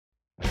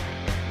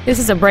This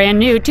is a brand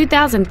new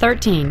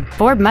 2013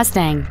 Ford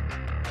Mustang.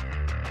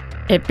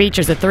 It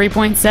features a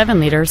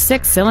 3.7-liter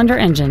six-cylinder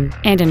engine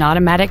and an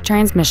automatic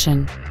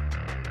transmission.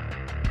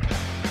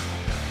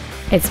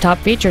 Its top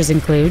features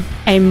include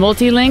a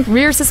multi-link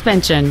rear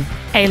suspension,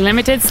 a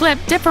limited-slip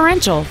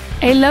differential,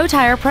 a low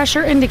tire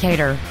pressure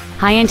indicator,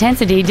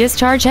 high-intensity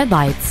discharge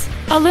headlights,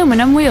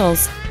 aluminum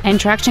wheels, and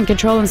traction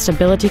control and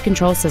stability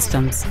control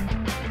systems.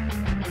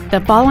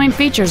 The following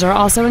features are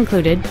also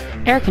included: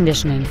 air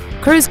conditioning,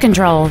 cruise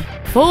control,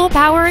 full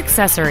power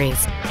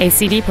accessories, a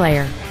CD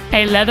player,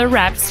 a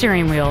leather-wrapped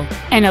steering wheel,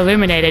 an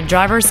illuminated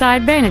driver's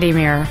side vanity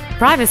mirror,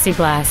 privacy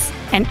glass,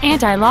 an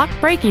anti-lock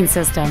braking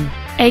system,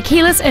 a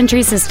keyless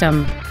entry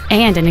system,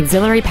 and an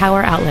auxiliary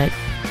power outlet.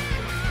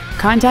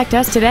 Contact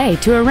us today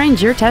to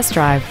arrange your test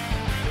drive.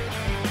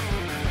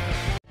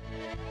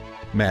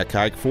 Matt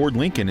Haik Ford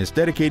Lincoln is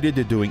dedicated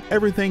to doing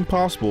everything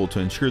possible to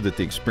ensure that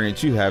the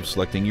experience you have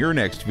selecting your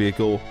next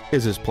vehicle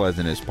is as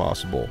pleasant as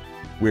possible.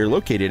 We're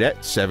located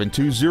at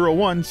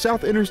 7201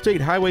 South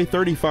Interstate Highway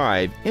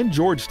 35 in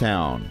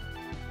Georgetown.